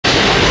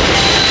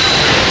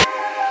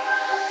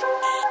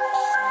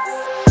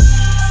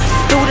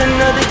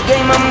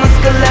my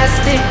muscle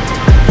elastic.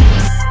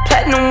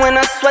 Platinum when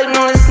I swipe,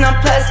 no it's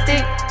not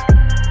plastic.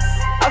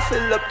 I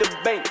fill up the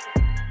bank.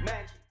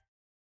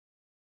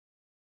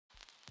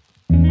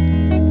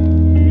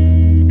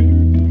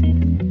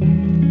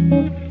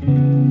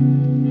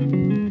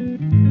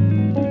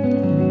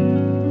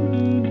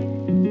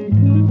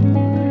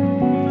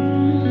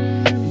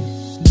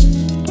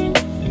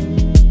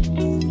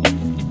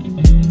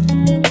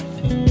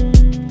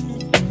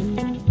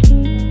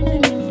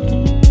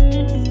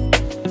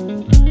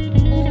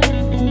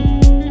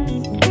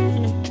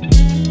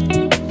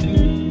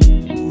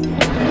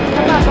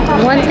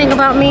 One thing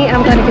about me,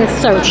 I'm gonna get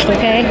searched,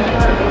 okay?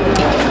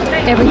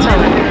 Every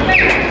time.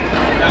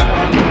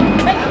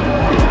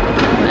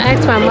 I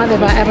asked my mother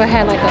if I ever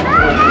had like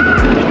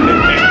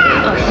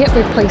a hip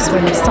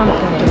replacement or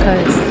something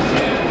because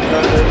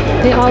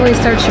they always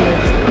search me.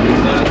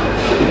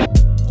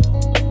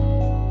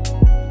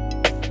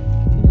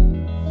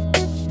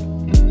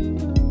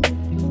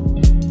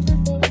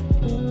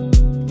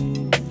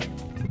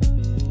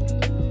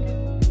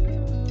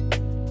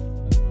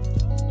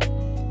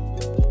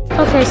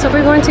 Okay, so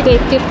we're going to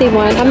gate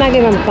 51. I'm not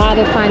even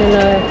bother finding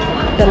the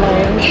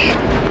lounge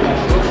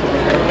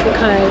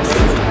because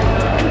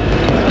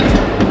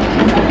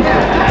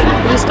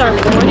we start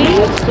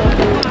boarding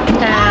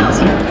at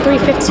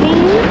 3:15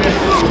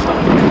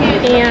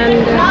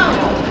 and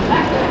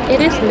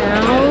it is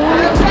now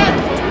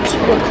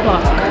 2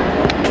 o'clock.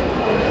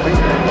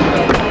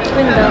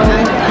 Window.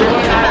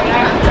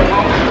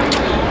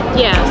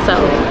 Yeah, so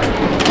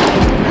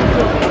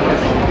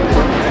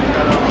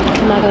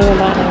I'm not gonna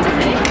bother.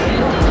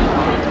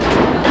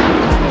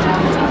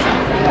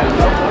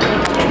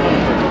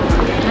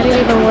 I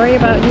didn't even worry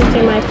about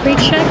using my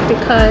pre-check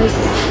because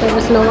there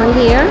was no one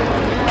here.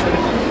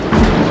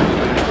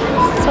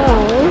 So,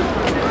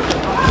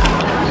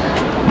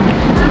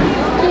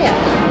 yeah.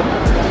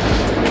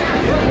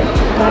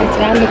 Guys,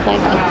 I look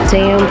like a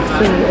damn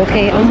fool,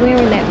 okay? I'm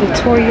wearing that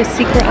Victoria's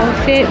Secret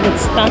outfit with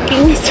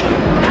stockings.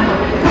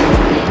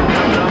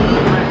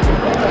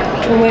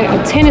 I'm wearing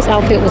a tennis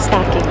outfit with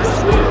stockings.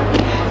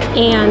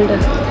 And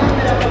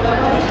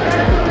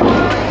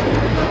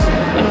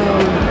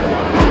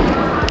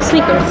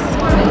sneakers.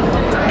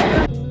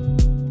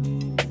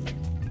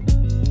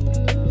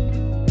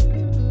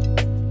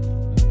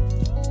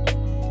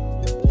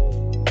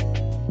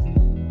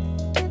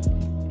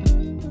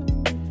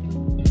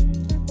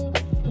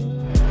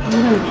 I'm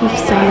gonna keep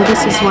saying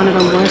this is one of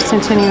the worst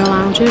Centennial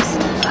lounges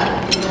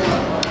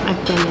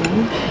I've been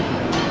in.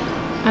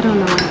 I don't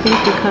know, I think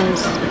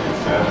because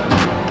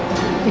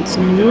it's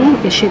new,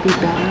 it should be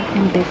better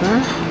and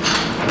bigger.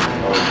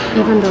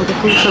 Even though the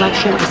food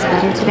selection is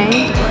better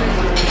today.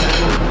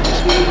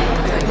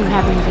 I'm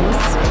having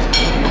this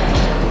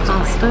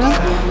pasta.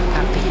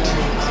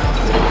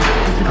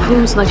 The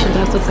food selection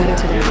does look better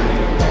today.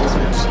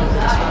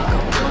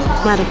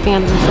 I'm not a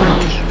fan of this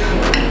lounge.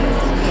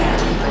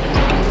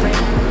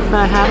 But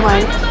I have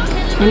like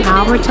an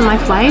hour to my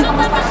flight.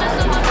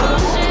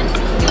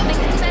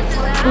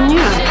 And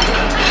yeah.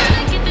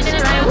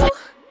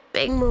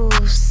 Big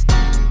moves,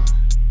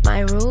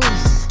 my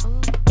rules.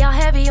 Y'all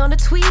heavy on the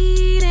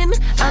tweeting.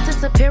 I'll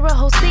disappear a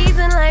whole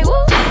season like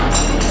woo.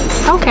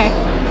 Okay.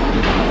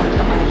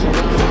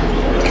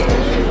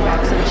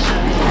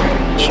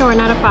 Sure,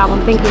 not a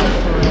problem. Thank you.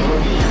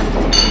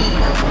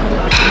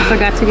 I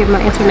forgot to give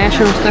my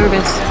international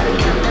service.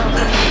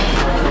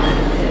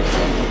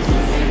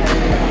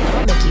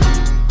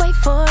 Wait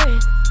for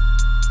it.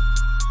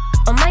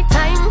 On my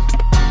time.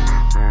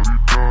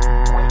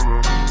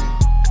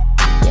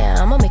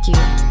 Yeah, I'ma make you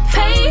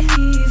pay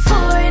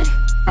for it.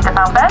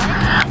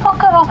 Pour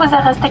que vous puissiez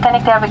rester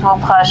connecté avec vos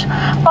proches.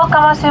 Pour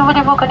commencer,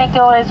 voulez-vous connecter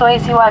au réseau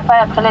ici Wi-Fi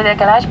après le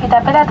décalage, puis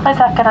tapez l'adresse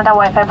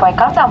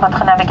canadawifi.com dans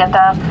votre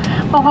navigateur.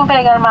 Vous pouvez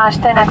également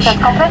acheter un accès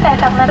complet à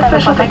Internet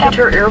avec votre thank you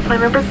to our airplane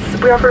members.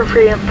 We offer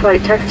free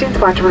in-flight texting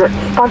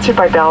sponsored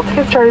by Bell. To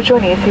get started,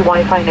 join the AC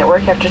Wi-Fi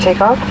network after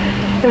takeoff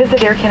and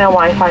visit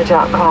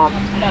aircanadawifi.com.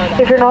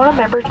 If you're not a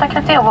member,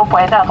 Connectez vos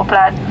points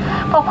d'Aéroplane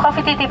pour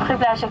profiter des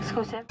privilèges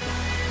exclusifs.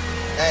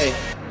 Hey,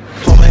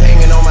 Puma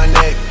hanging on my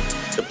neck.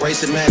 The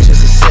bracelet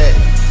matches a set.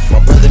 My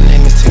brother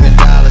name is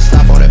 $10.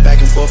 Stop all that back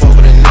and forth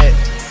over the net.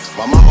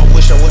 My mama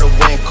wish I would've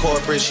went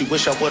corporate. She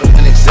wish I would've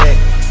went exec.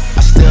 I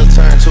still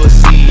turn to a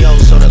CEO,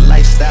 so the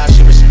lifestyle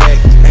she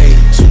respect. Hey,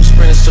 2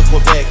 sprinters to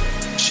Quebec.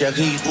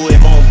 Cherie Bouet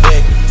mon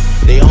bec.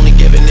 They only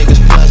giving niggas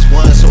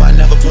 +1, so I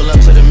never pull up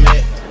to the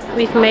Met.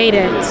 We've made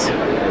it.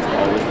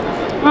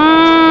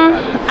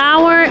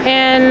 Hour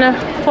and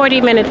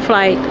 40-minute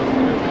flight.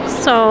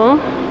 So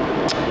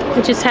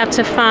we just have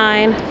to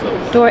find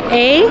door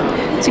A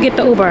to get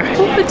the Uber.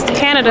 Who picks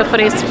Canada for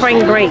their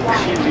spring break?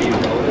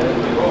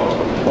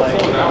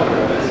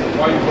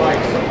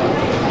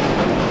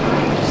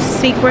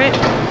 Secret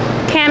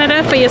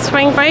Canada for your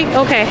spring break?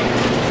 Okay.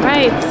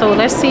 Right, so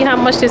let's see how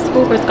much this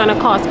Uber is gonna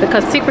cost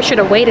because Secret should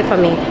have waited for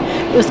me.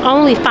 It was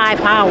only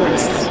 5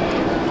 hours.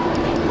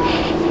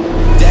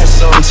 That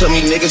song to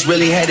me, niggas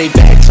really had their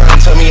back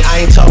turned to me. I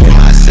ain't talking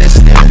my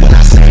assistant when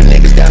I say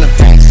niggas down the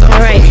back. So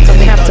Alright, so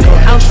we have to go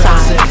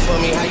outside.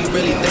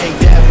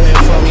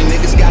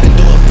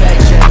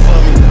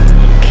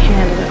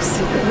 Canada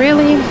Secret.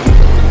 Really?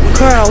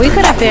 Girl, we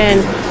could have been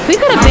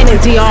in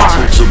DR.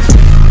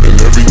 And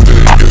every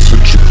day gets a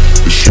trip.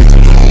 The shit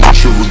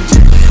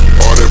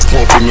all that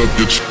pumping up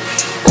the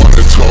all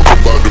that talk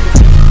about the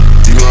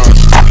you know how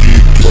sticky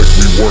it gets. Like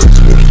we weren't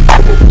supposed to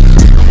come up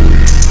with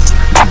it.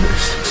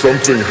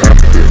 Something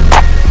happened.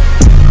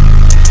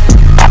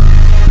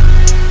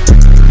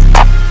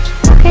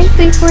 Okay,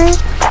 Secret.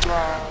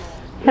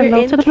 Hello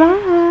to the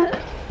vlog.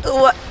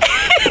 What?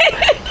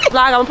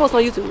 Vlog, I'm gonna post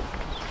on YouTube.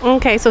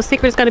 Okay, so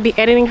Secret's gonna be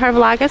editing her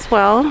vlog as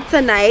well.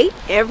 Tonight,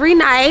 every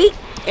night,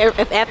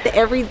 after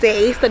every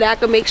day, so that I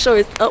can make sure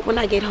it's up when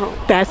I get home.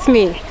 That's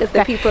me. Because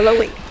the people are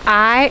waiting.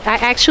 I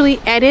actually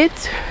edit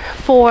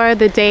for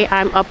the day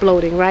I'm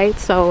uploading, right?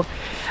 So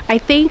I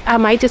think I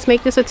might just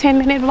make this a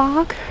 10-minute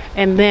vlog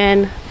and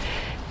then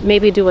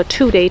maybe do a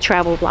 2-day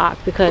travel vlog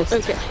because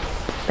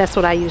that's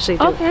what I usually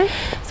do. Okay.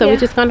 So we're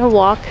just gonna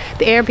walk.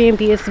 The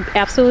Airbnb is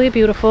absolutely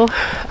beautiful.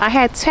 I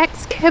had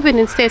text Kevin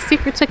and said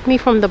Secret took me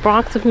from the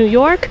Bronx of New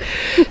York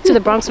to the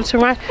Bronx of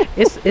Toronto.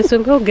 It's a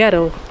real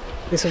ghetto.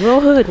 It's a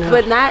real hood now.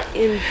 But not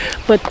in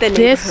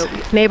this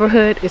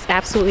neighborhood is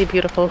absolutely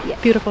beautiful. Yeah.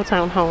 Beautiful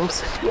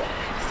townhomes. Yeah.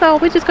 So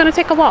we're just gonna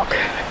take a walk.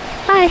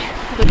 Bye.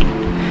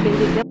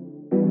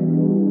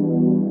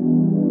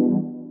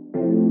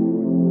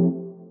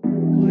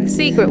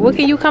 Secret, what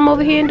can you come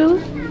over here and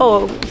do?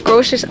 Oh,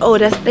 groceries. Oh,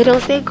 they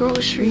don't say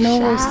groceries.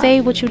 No,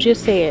 say what you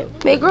just said.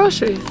 Make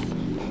groceries.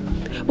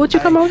 What you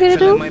come over here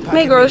to do?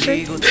 Make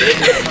groceries.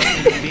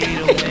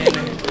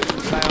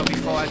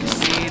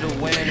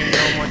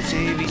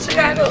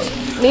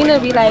 Nina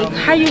be like,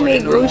 how you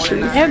make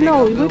groceries?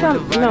 No, we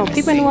don't. No,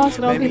 people in New Orleans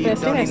don't people that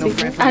say that,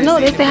 Secret. I know,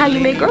 they say how you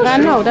make groceries. I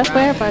know, that's what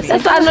everybody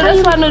says.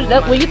 That's why I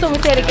know. When you told me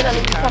to say it again, I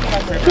need to talk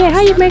about that. Yeah,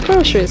 how you make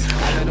groceries?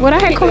 When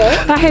I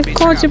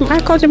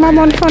called your mom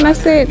on the phone, I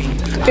said,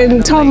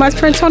 and told my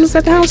friend Tony's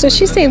at the house, and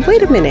she said,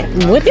 wait a minute,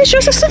 what is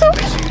your sister doing?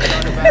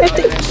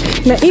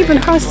 Now, even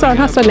her son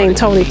named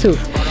Tony too.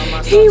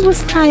 He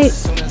was like,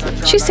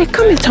 she said,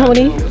 come here,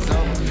 Tony.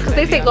 Because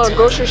they say go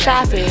grocery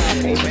shopping.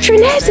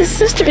 Trinize's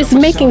sister is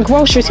making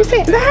groceries. He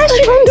said, how's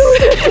she gonna do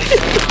it?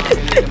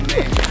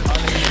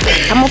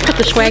 I'm gonna put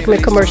the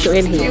Swagman commercial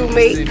in here. You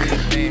make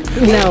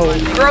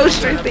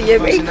groceries and you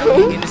make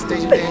food.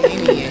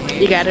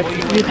 You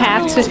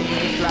have to.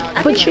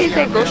 I think they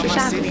say grocery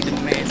shopping.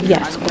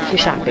 Yes, grocery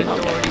shopping.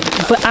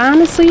 But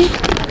honestly,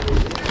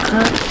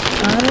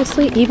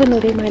 even though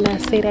they might not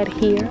say that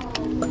here,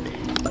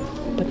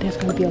 but there's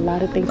gonna be a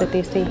lot of things that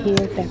they say here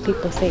that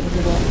people say in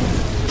the world.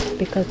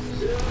 Because,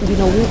 you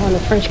know, we're on the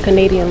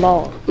French-Canadian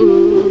law.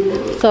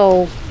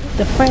 So,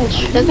 the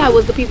French... That's how it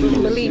was the people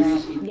in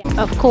Belize.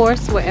 Of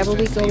course, wherever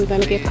we go, we're going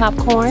to get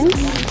popcorn.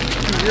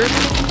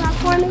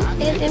 Popcorn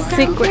and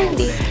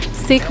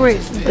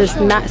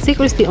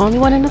Secret's the only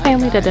one in the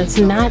family that does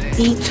not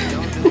eat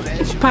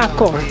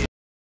popcorn.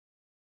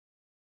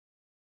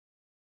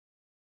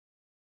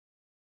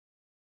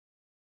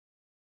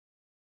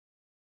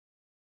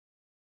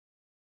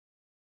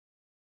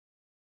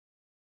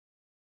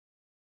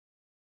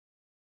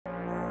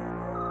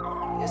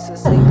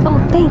 Oh,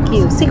 thank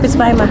you. Secret's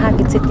buying my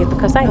hockey ticket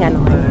because I ain't got no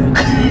money.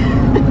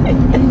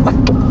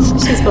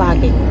 She's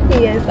vlogging.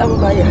 Yes, I'm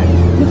gonna buy your hockey.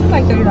 This is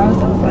like $30. I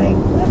was like,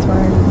 that's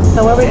fine.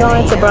 So where we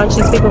going to brunch?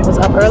 These people was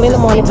up early in the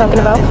morning talking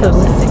about food.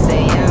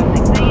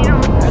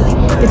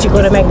 Did you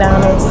go to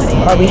McDonald's?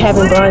 Are we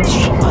having brunch?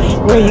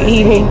 Where are you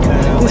eating?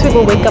 These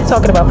people wake up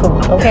talking about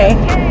food, okay?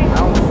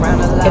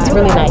 It's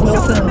really nice.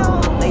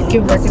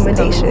 Give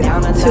recommendations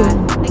to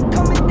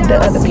the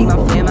other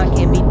people.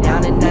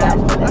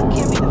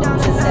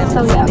 So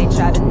yeah, I'm here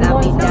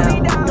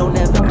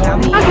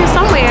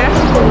somewhere.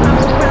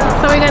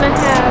 So we're gonna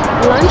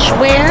have lunch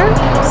where?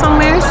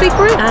 Somewhere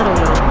Secret? I don't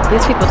know.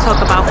 These people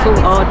talk about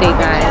food all day,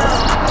 guys.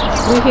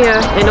 We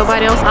here and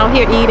nobody else out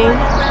here eating.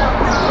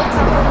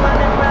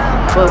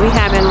 But we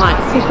having lunch.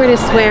 Secret is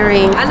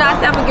swearing. I know I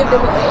said I'm gonna give them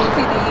an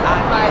OTD.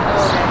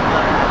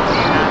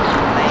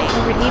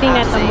 We're eating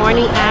at the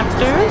morning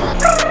after.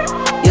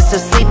 You're still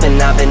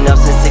sleeping, I've been up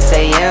since 6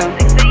 a.m.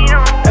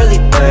 Early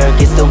bird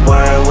gets the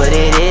worm, what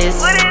it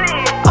is.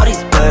 All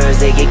these birds,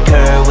 they get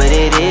curved, what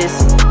it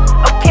is.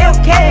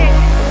 Okay.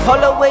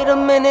 Hold up, wait a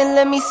minute,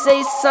 let me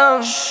say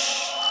something.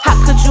 How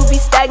could you be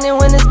stagnant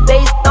when it's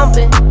bass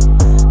thumping?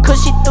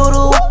 Cause she threw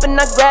the hoop and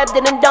I grabbed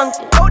it and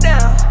dunked it.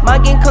 My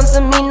game comes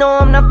to me, no,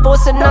 I'm not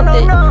forcing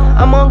nothing.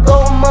 I'm on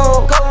go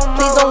mode,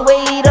 please don't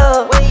wait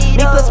up.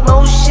 Me plus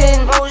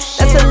motion,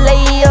 that's a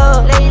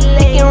layup.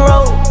 Pick and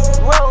roll,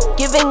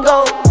 give and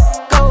go.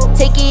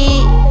 Take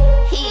it,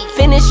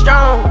 finish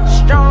strong.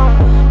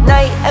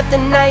 Night after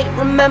night,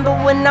 remember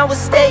when I would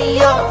stay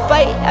up.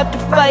 Fight after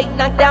fight,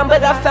 knocked down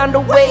but I found a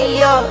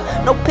way up.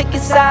 No picking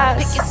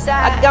sides,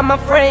 I got my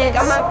friends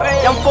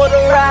down for the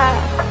ride,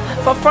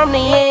 far from the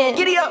end.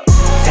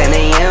 10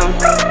 a.m.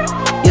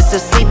 You're still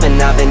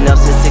sleeping, I've been up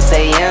since 6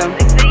 a.m.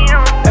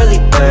 Early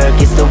bird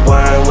gets the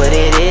worm, what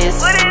it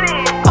is.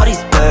 All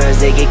these birds,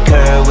 they get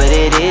curved, what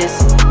it is.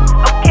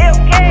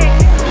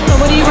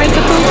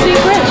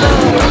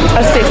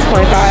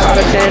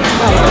 said,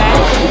 oh, that.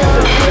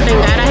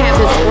 Thank God I have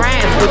this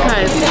grass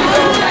because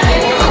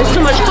it's too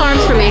much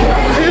carbs for me.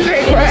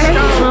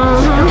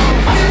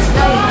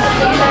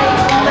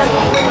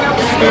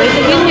 Wait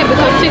to get here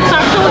because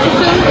TikTok told you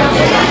to.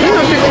 You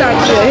know TikTok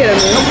should hit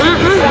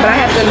me. But I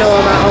have to know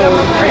on my own.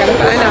 I gotta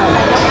find out.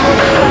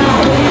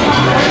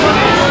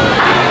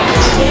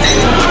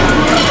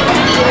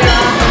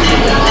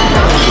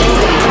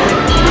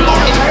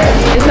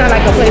 It's not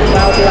like a place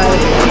where I'll be like,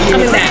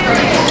 coming back.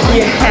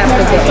 You have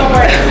to go.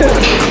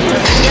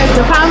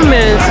 The problem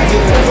is,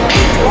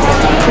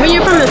 when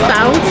you're from the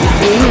South,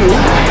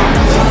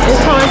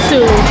 it's hard to,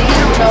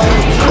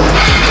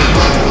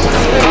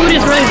 food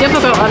is really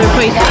difficult other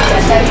places.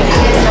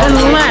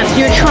 Unless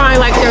you're trying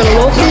like their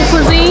local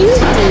cuisine.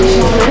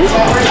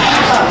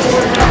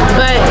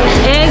 But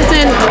eggs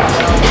and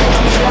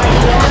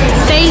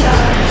steak,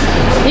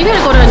 you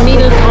gotta go to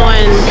Anita's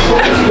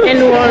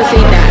in New Orleans to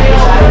eat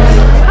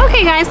that.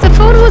 Okay guys, the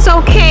food was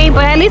okay,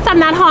 but at least I'm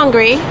not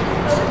hungry.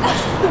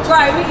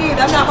 Right, me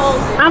either. I'm not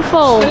hungry. I'm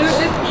full. It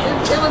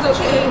was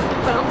okay,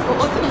 but I'm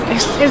full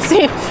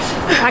too.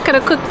 I could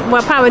have cooked,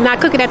 well, probably not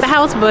cook it at the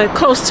house, but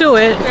close to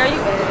it. Where are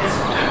you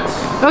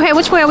at? Okay,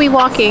 which way are we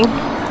walking?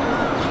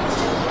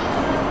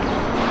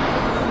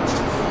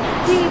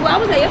 See, well, I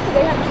was there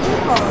yesterday. I had the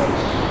street card.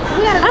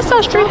 We gotta I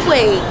saw street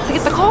wait to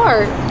get the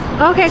card.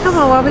 Okay, come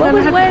on. Well,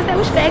 Where's that?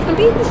 We should ask some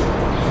people.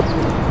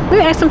 We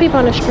asked some people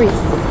on the street.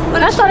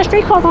 I saw the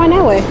street car going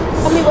that way. I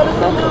mean, what the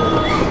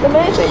subway? The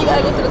man said you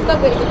gotta go to the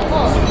subway to get the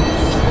card.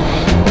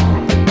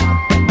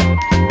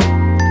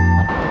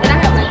 And I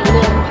have like a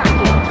little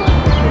pocket,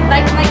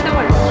 like the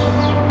one.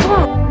 Come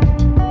on.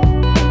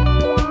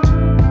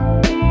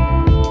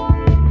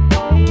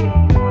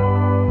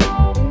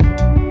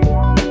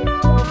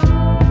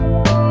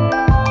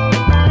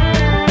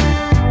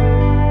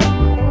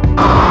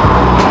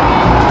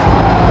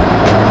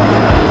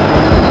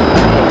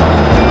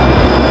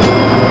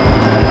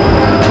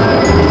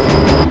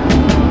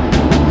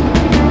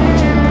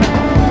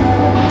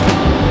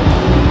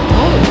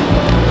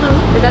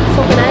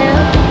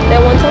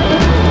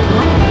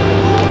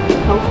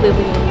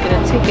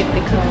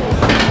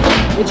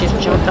 We just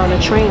jumped on a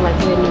train like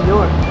we're in New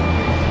York.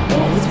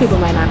 Yeah, these people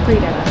might not play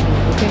that out here,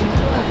 okay?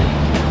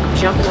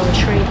 Jumping on the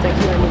trains like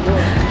we're in New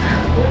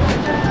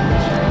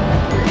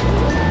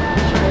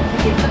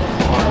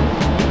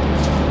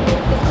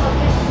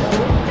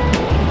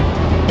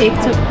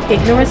York.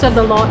 Ignorance of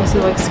the law is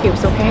no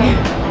excuse, okay?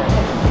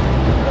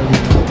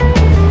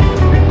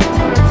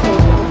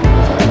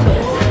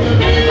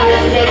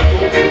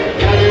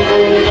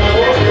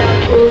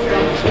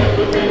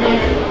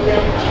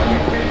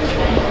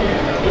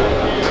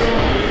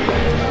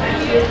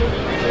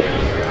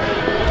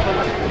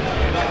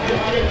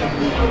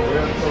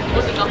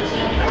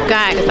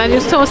 Guys, I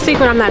just told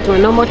Secret I'm not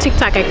doing no more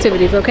TikTok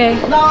activities, okay?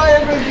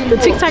 The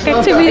TikTok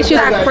activities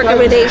just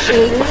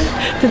recommendations.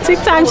 The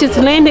TikTok just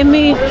landed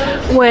me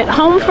with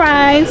home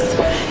fries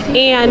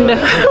and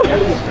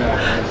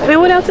and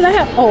what else did I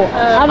have? Oh,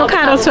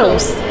 avocado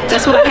toast.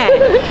 That's what I had.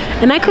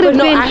 And I could have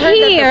been I heard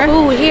here. That the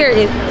food here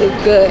is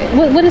good.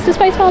 What is this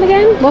place called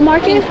again? What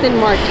market? Kingston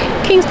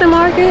Market. Kingston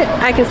Market.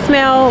 I can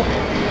smell.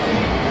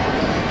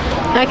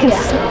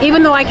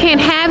 Even though I can't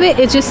have it,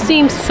 it just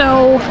seems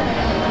so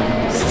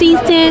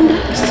seasoned,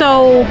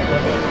 so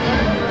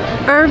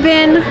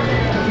urban,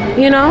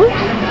 you know?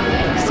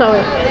 So,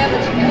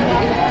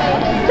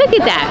 look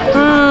at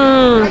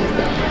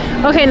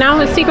that. Okay, now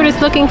the Secret is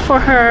looking for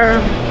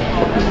her.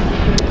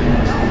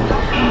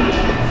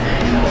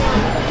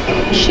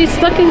 She's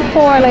looking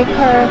for like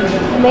her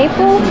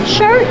maple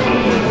shirt.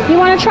 You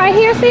want to try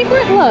here,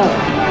 Secret? Look.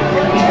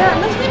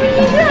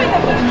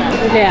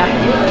 Yeah.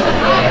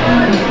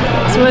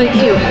 It's really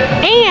cute.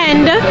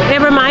 And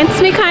it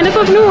reminds me kind of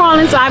New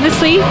Orleans,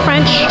 obviously.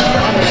 French.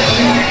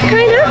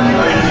 Kind of.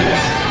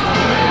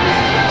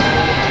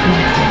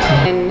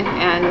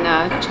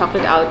 And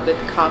chocolate out with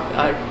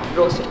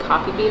roasted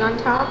coffee bean on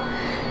top.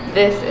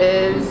 This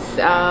is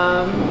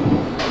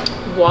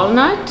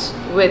walnut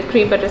with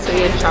cream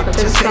patisserie and chocolate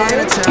inside.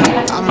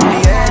 I'm on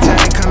the edge,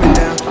 I ain't coming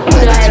down.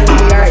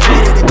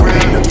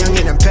 I'm young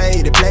and I'm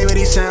paid to play with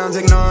these sounds.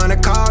 Ignoring the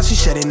call, she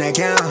shutting that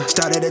down.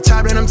 Started at the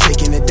top and I'm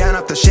taking it down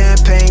off the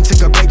champagne.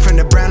 Took a break from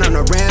the brown on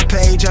a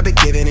rampage. I've been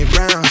giving it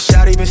brown.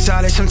 Shawty been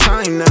solid some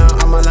time now.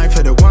 I'm my life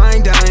for the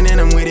wine, dine, and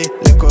I'm with it.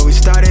 Look where we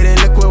started and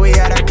look where we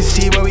at. I can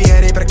see where we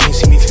headed, but I can't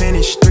see me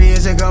finish. 3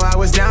 years ago I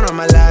was down on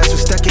my last.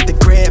 Was stuck at the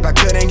crib, I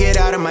couldn't get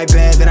out of my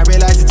bed. Then I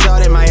realized it's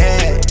all in my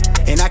head,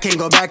 and I can't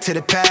go back to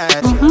the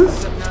past.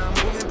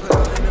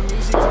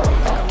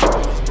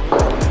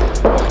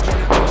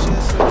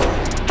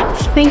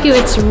 Thank you,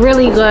 it's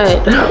really good.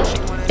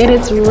 It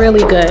is really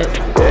good.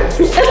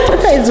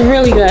 It's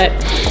really good.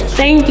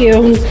 Thank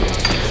you.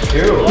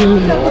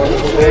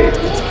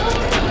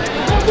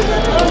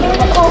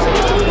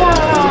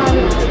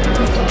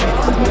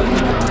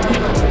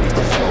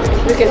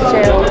 You can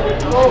tell.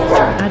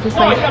 I just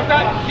like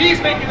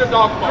he's making the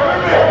dog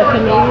bark. the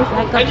Canadians.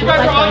 And you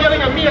guys are all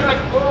yelling at me. It's like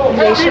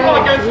 10 people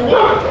against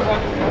one.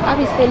 I've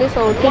been seeing this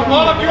on TV.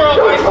 All of you are on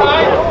my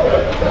side.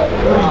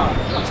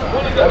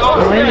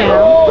 Going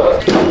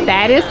down.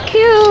 That is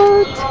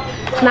cute.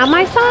 Not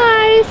my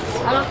size.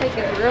 I don't think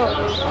it's real.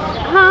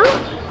 Huh?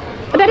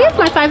 But that is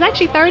my size.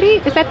 Actually, 30.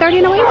 Is that 30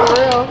 in a waist?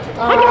 Real.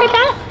 I can fit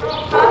that.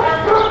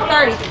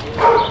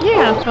 30.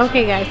 Yeah.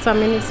 Okay, guys. So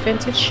I'm in this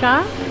vintage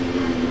shop,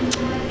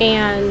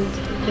 and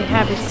they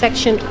have it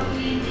sectioned.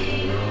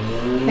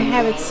 They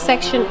have it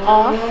sectioned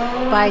off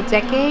by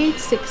decade,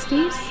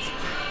 60s.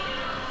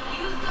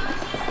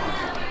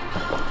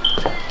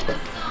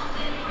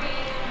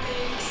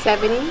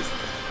 70s,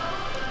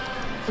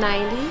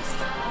 90s.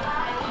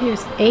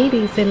 Here's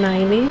 80s and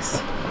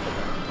 90s.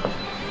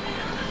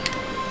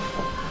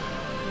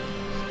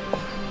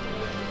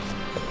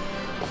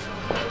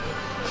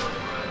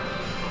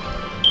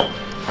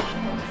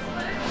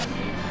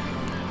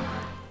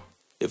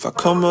 If I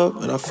come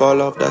up and I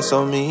fall off, that's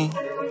on me.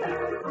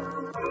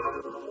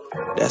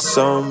 That's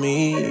on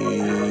me.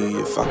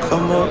 If I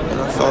come up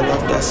and I fall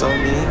off, that's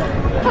on me.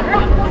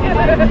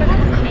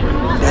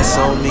 That's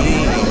on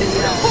me.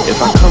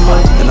 If I come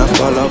up and I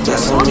fall off,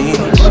 that's on me.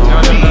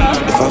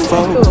 If I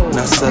fall and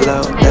I sell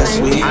out, that's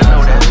sweet.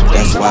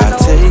 That's why I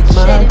take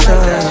my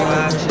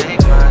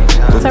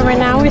time. So right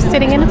now we're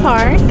sitting in the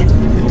park.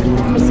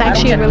 It's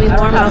actually really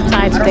warm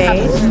outside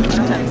today.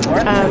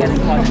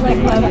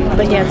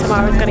 But yeah,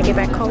 tomorrow it's gonna get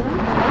back cold.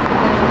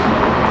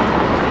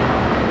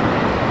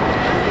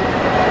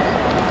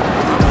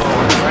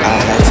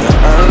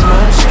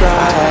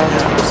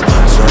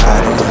 So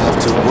I don't have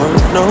to work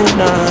no 9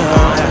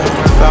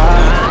 to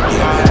 5.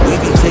 Yeah, we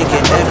be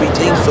taking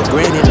everything for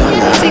granted.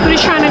 Secret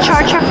is trying to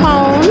charge her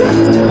phone.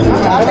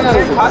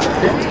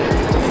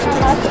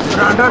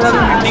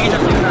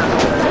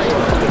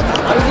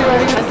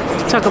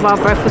 Talk about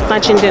breakfast,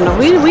 lunch, and dinner.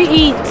 We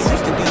eat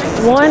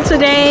once a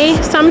day,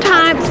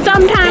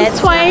 sometimes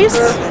twice.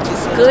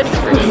 Good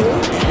for you.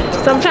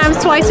 Sometimes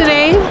twice a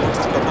day.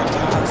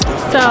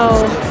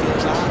 So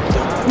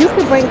you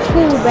could bring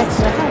food back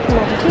to the house from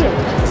over here.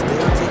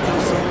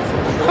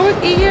 Or we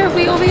eat here,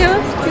 we over here.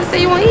 You say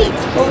you want to eat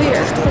over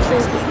here.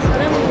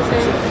 Whatever you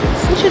say.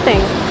 What you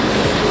think?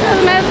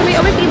 Doesn't matter to me.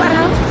 Or we can eat by the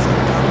house.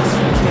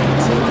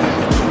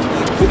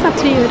 It's up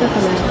to you. It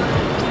doesn't matter.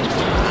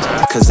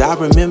 Cause I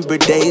remember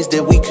days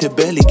that we could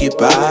barely get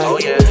by.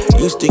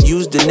 Used to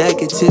use the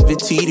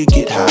negativity to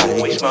get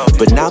high.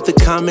 But now the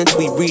comments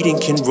we reading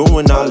can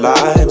ruin our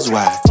lives.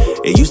 Why?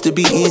 It used to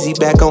be easy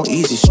back on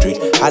Easy Street.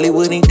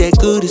 Hollywood ain't that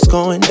good, it's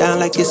going down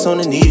like it's on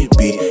a needed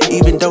beat.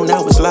 Even though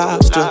now it's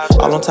lobster,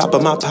 all on top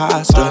of my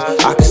pasta,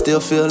 I can still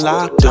feel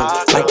locked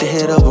up, like the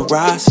head of a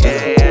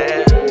roster.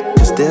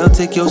 Cause they'll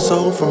take your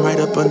soul from right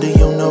up under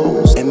your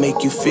nose and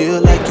make you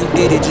feel like you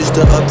did it just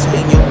to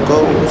obtain your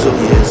goals. Oh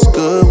yeah, it's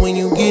good when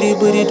you get it,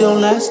 but it don't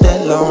last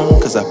that long.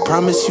 Cause I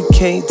promise you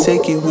can't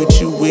take it with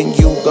you when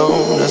you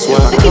gone. That's why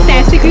I look at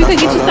that, Secret. You could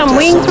get you some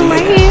wings from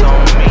right here.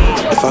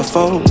 If I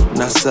fold,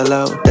 not sell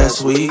out, that's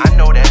sweet.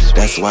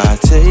 That's why I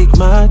take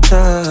my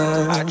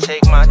time.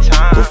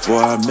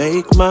 Before I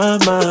make my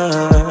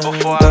mind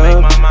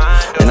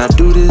up. And I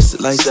do this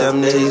like 7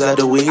 days out of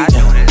the week.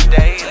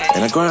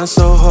 And I grind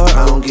so hard,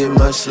 I don't get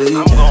much sleep.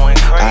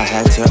 I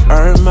had to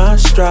earn my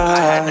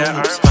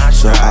stripes,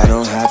 so I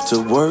don't have to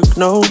work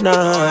no 9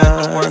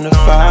 to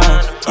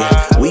 5.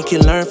 Yeah, we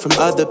can learn from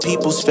other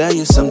people's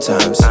failures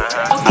sometimes.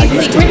 I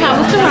used to. How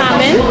was the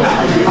ramen?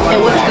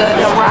 It was good.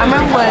 The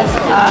ramen was,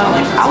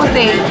 I would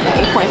say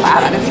 8.5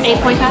 out of 10.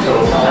 8.5?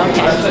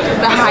 Okay.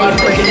 The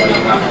highest rating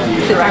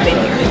since I've been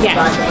here. Yes.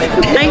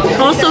 I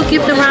also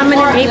give the ramen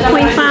an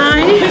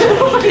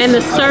 8.5, and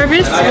the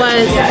service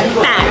was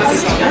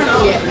fast.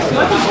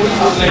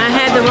 I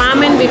had the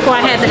ramen before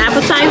I had the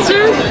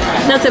appetizer.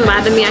 Doesn't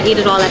bother me. I eat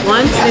it all at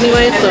once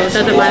anyway, so it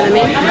doesn't bother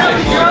me.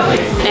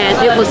 And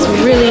it was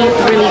really,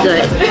 really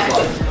good.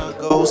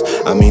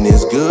 I mean,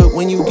 it's good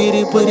when you get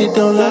it, but it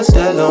don't last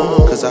that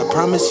long. Cause I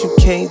promise you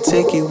can't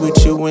take it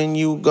with you when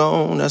you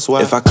gone. That's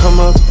why if I come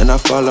up and I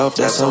fall off,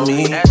 that's on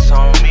me.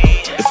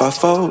 If I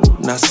fold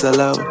and I sell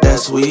out,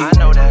 that's sweet.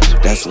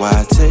 That's why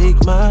I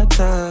take my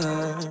time.